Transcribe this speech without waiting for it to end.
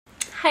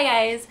Hi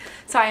guys!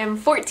 So I am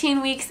 14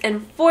 weeks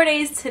and 4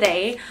 days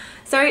today.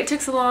 Sorry it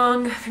took so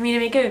long for me to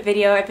make a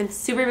video. I've been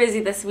super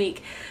busy this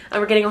week.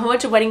 We're getting a whole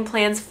bunch of wedding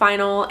plans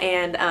final,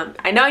 and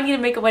I know I need to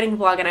make a wedding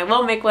vlog, and I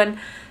will make one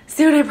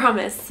soon, I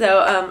promise.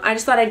 So I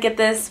just thought I'd get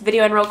this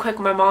video in real quick.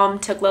 My mom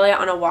took Lilia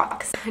on a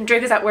walk. And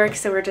Drake was at work,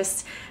 so we're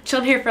just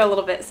chilling here for a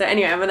little bit. So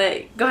anyway, I'm gonna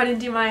go ahead and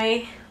do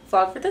my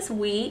vlog for this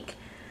week.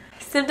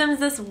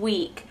 Symptoms this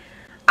week.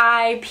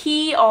 I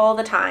pee all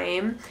the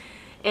time.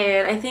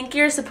 And I think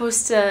you're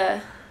supposed to,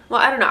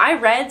 well, I don't know, I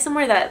read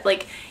somewhere that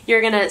like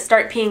you're gonna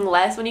start peeing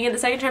less when you get the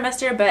second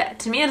trimester, but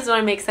to me it doesn't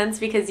really make sense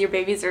because your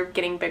babies are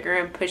getting bigger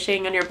and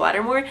pushing on your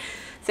bladder more.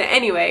 So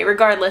anyway,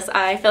 regardless,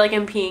 I feel like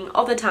I'm peeing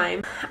all the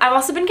time. I've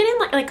also been getting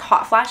like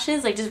hot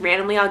flashes, like just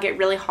randomly I'll get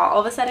really hot all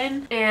of a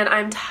sudden, and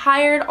I'm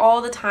tired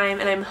all the time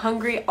and I'm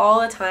hungry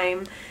all the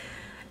time.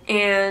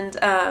 And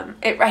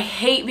I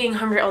hate being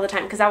hungry all the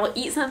time because I will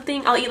eat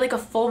something, I'll eat like a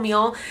full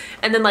meal,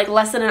 and then like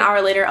less than an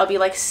hour later I'll be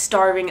like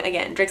starving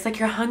again. Drake's like,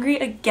 "You're hungry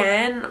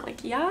again?" I'm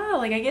like, yeah,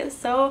 like I get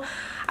so,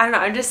 I don't know,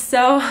 I'm just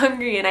so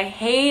hungry, and I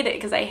hate it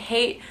because I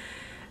hate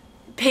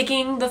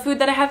picking the food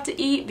that I have to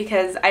eat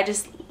because I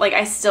just, like,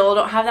 I still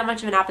don't have that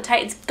much of an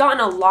appetite. It's gotten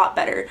a lot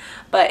better,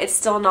 but it's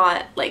still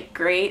not like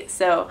great,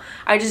 so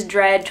I just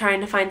dread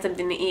trying to find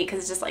something to eat because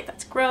it's just like,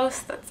 that's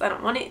gross, I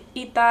don't want to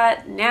eat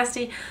that,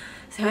 nasty.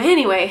 So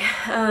anyway,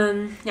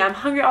 yeah, I'm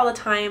hungry all the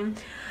time.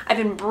 I've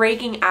been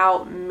breaking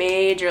out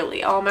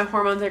majorly. All my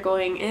hormones are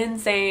going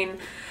insane.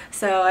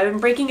 So I've been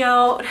breaking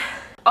out.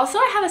 Also,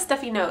 I have a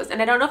stuffy nose,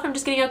 and I don't know if I'm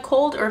just getting a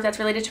cold or if that's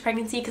related to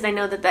pregnancy, because I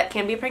know that that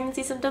can be a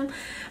pregnancy symptom.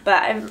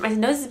 But my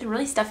nose has been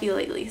really stuffy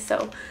lately,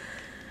 so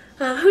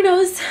who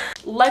knows?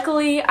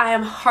 Luckily, I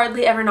am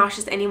hardly ever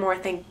nauseous anymore,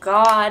 thank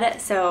God.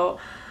 So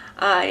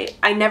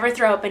I never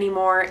throw up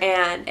anymore,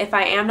 and if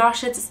I am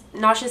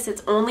nauseous,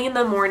 it's only in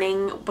the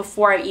morning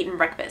before I've eaten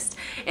breakfast.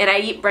 And I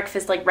eat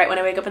breakfast like right when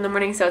I wake up in the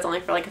morning, so it's only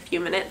for like a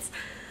few minutes.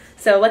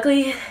 So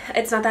luckily,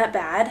 it's not that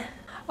bad.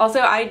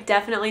 Also, I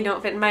definitely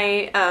don't fit in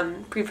my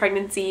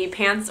pre-pregnancy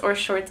pants or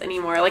shorts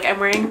anymore. Like,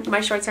 I'm wearing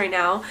my shorts right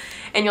now,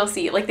 and you'll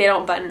see, like, they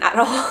don't button at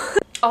all.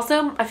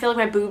 Also, I feel like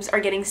my boobs are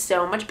getting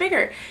so much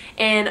bigger.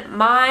 And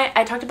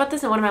I talked about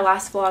this in one of my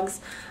last vlogs,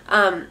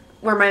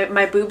 where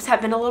my boobs have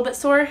been a little bit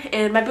sore,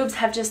 and my boobs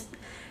have just,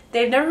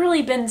 they've never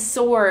really been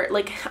sore.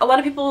 Like, for a lot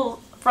of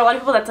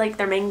people that's like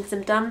their main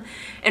symptom,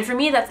 and for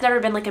me that's never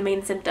been like a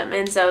main symptom,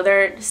 and so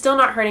they're still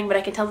not hurting, but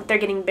I can tell that they're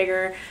getting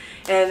bigger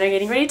and they're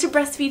getting ready to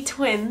breastfeed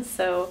twins,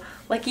 so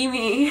lucky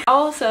me.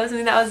 Also,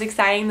 something that was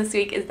exciting this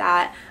week is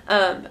that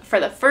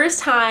for the first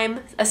time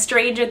a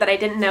stranger that I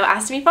didn't know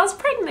asked me if I was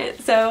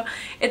pregnant, so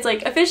it's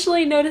like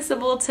officially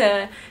noticeable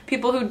to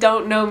people who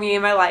don't know me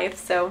in my life.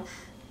 So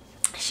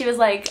she was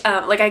like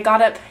I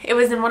got up, it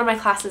was in one of my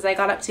classes, I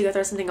got up to go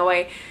throw something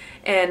away,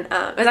 and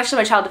it was actually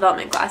my child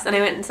development class, and I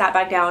went and sat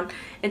back down,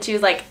 and she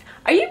was like,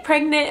 "Are you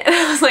pregnant?" And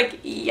I was like,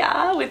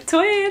 "Yeah, with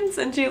twins."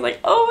 And she was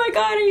like, "Oh my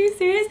God, are you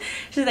serious?"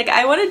 She's like,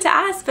 "I wanted to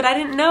ask, but I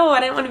didn't know. I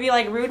didn't want to be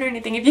like rude or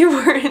anything if you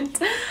weren't."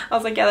 I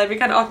was like, yeah, that'd be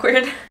kind of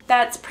awkward.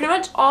 That's pretty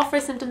much all for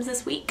symptoms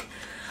this week.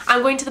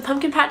 I'm going to the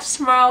pumpkin patch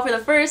tomorrow for the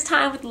first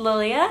time with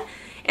Lilia,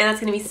 and that's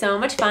going to be so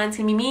much fun. It's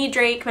going to be me,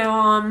 Drake, my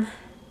mom,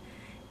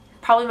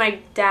 probably my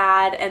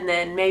dad, and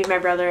then maybe my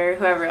brother,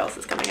 whoever else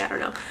is coming, I don't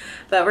know.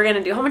 But we're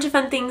gonna do a whole bunch of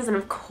fun things, and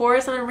of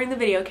course I'm gonna bring the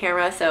video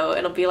camera, so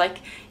it'll be like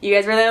you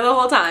guys were there the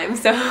whole time,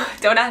 so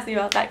don't ask me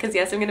about that, because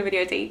yes, I'm gonna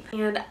videotape.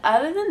 And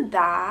other than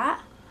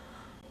that,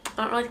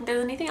 I don't really think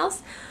there's anything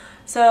else.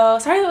 So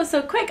sorry that was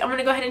so quick. I'm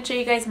gonna go ahead and show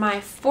you guys my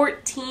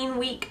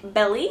 14-week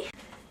belly.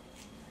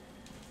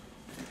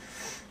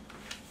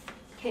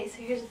 Okay,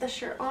 so here's the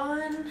shirt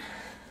on.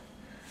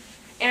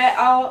 And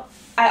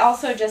I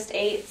also just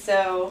ate,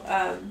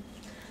 so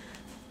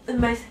it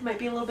might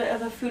be a little bit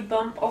of a food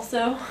bump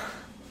also.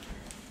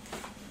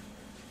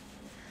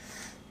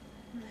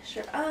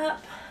 Shirt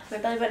up. My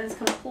belly button is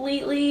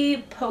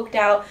completely poked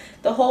out.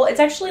 The whole, it's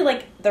actually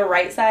like the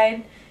right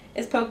side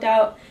is poked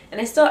out,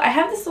 and I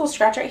have this little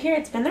scratch right here.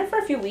 It's been there for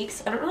a few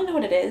weeks. I don't really know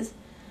what it is,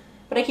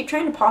 but I keep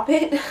trying to pop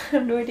it. I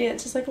have no idea.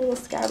 It's just like a little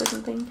scab or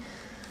something.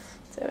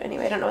 So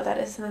anyway, I don't know what that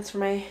is, and that's for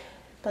my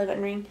belly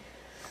button ring.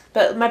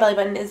 But my belly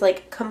button is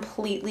like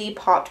completely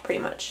popped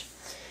pretty much.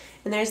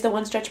 And there's the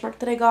one stretch mark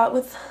that I got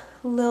with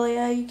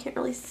Lilia. You can't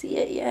really see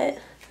it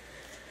yet.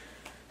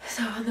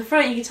 So on the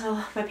front you can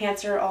tell my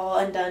pants are all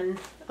undone,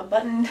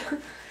 unbuttoned.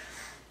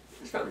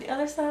 From the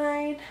other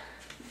side.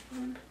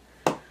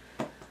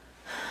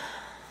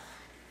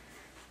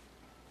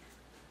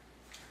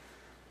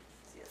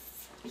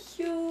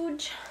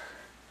 Huge.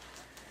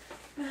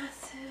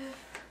 Massive.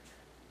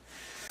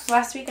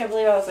 Last week I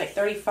believe I was like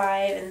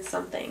 35 and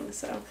something,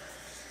 so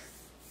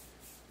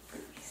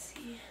let me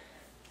see.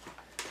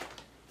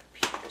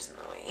 Computer's in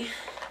the way.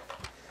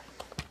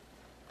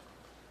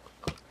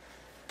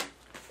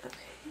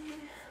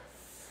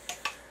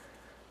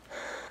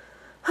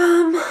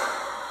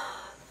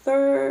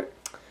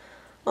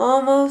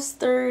 Almost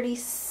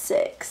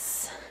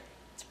 36.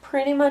 It's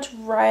pretty much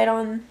right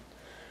on,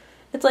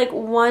 it's like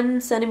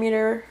 1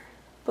 centimeter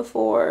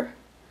before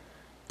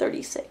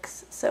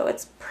 36. So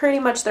it's pretty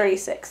much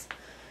 36.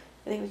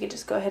 I think we could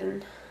just go ahead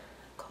and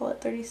call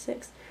it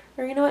 36.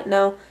 Or you know what?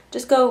 No,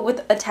 just go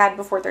with a tad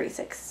before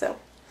 36. So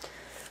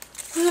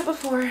not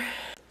before.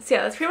 So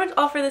yeah, that's pretty much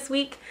all for this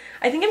week.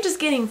 I think I'm just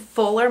getting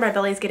fuller. My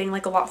belly's getting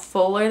like a lot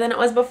fuller than it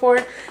was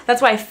before.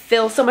 That's why I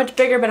feel so much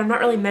bigger, but I'm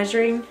not really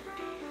measuring.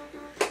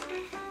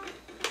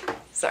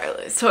 Sorry,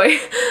 Louis, toy.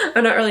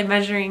 I'm not really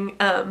measuring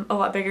a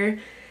lot bigger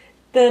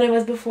than I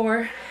was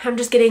before. I'm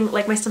just getting,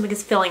 like, my stomach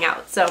is filling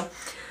out. So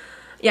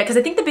yeah, because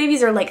I think the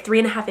babies are like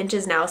 3.5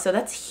 inches now. So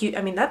that's huge.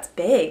 I mean, that's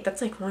big.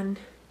 That's like 1,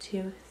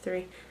 2,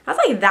 3. That's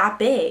like that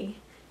big.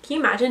 Can you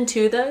imagine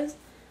 2 of those?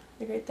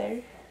 Like right there.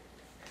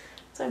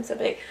 So I'm so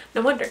big.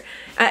 No wonder.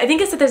 I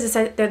think it's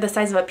that they're the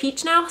size of a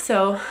peach now.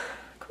 So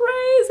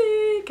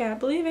crazy.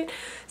 Can't believe it.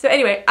 So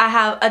anyway, I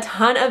have a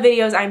ton of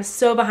videos. I'm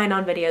so behind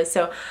on videos.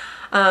 So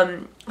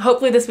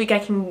hopefully this week I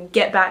can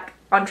get back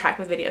on track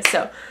with videos.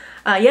 So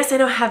yes, I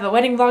know I have a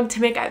wedding vlog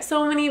to make. I have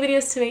so many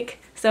videos to make.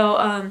 So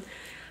I'm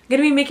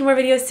gonna be making more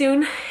videos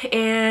soon.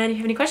 And if you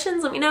have any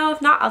questions, let me know.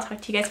 If not, I'll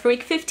talk to you guys for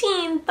week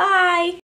 15. Bye!